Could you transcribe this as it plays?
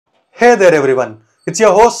Hey there everyone, it's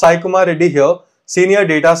your host Sai Kumar Reddy here, Senior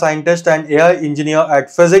Data Scientist and AI Engineer at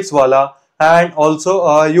PhysicsWala and also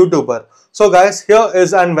a YouTuber. So guys, here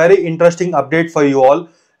is a very interesting update for you all.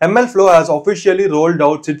 MLflow has officially rolled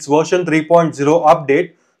out its version 3.0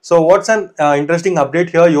 update. So what's an interesting update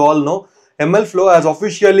here? You all know MLflow has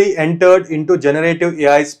officially entered into generative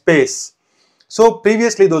AI space. So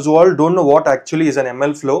previously, those who all don't know what actually is an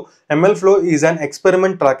MLflow. MLflow is an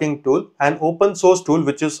experiment tracking tool, an open source tool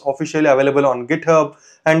which is officially available on GitHub,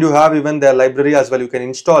 and you have even their library as well. You can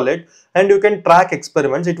install it and you can track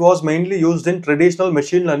experiments. It was mainly used in traditional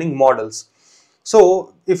machine learning models.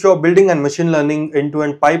 So if you're building a machine learning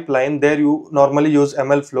end-to-end pipeline, there you normally use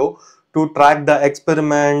MLflow to track the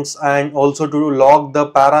experiments and also to log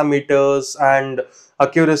the parameters and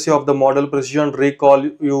accuracy of the model, precision recall.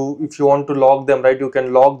 If you want to log them, right, you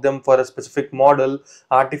can log them for a specific model,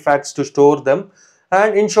 artifacts to store them,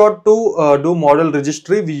 and in short, to do model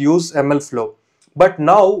registry, we use MLflow. But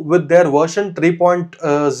now with their version 3.0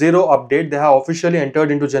 update, they have officially entered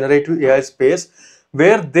into generative AI space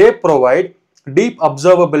where they provide deep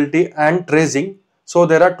observability and tracing. So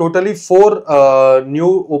there are totally four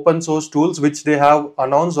new open source tools which they have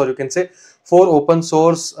announced, or you can say four open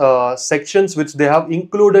source sections which they have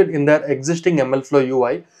included in their existing MLflow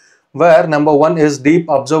UI, where number one is deep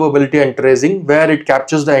observability and tracing, where it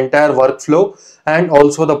captures the entire workflow and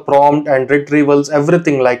also the prompt and retrievals,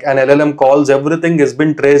 everything like an LLM calls, everything has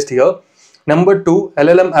been traced here. Number two,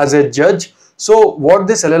 LLM as a judge. So what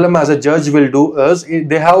this LLM as a judge will do is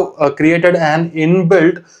they have created an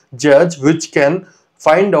inbuilt judge which can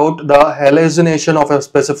find out the hallucination of a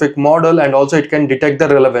specific model, and also it can detect the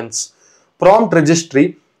relevance. Prompt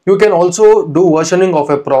registry, you can also do versioning of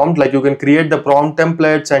a prompt, like you can create the prompt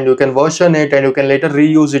templates and you can version it and you can later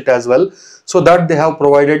reuse it as well. So that they have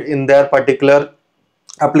provided in their particular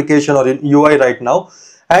application or in UI right now.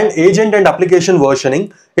 And agent and application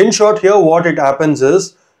versioning, in short, here what it happens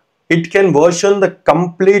is it can version the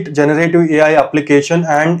complete generative AI application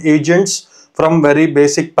and agents from very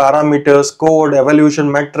basic parameters, code,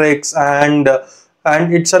 evaluation metrics, and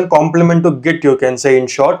it's a complement to Git, you can say, in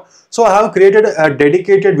short. So I have created a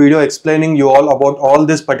dedicated video explaining you all about all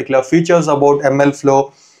these particular features about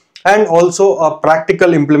MLflow and also a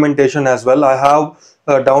practical implementation as well. I have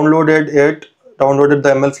downloaded the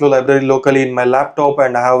MLflow library locally in my laptop,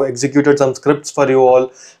 and I have executed some scripts for you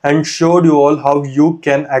all and showed you all how you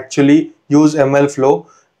can actually use MLflow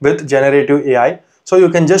with generative AI. So you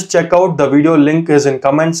can just check out the video, link is in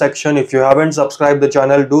comment section. If you haven't subscribed the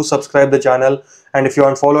channel, do subscribe the channel, and if you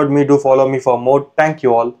haven't followed me, do follow me for more. Thank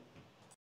you all.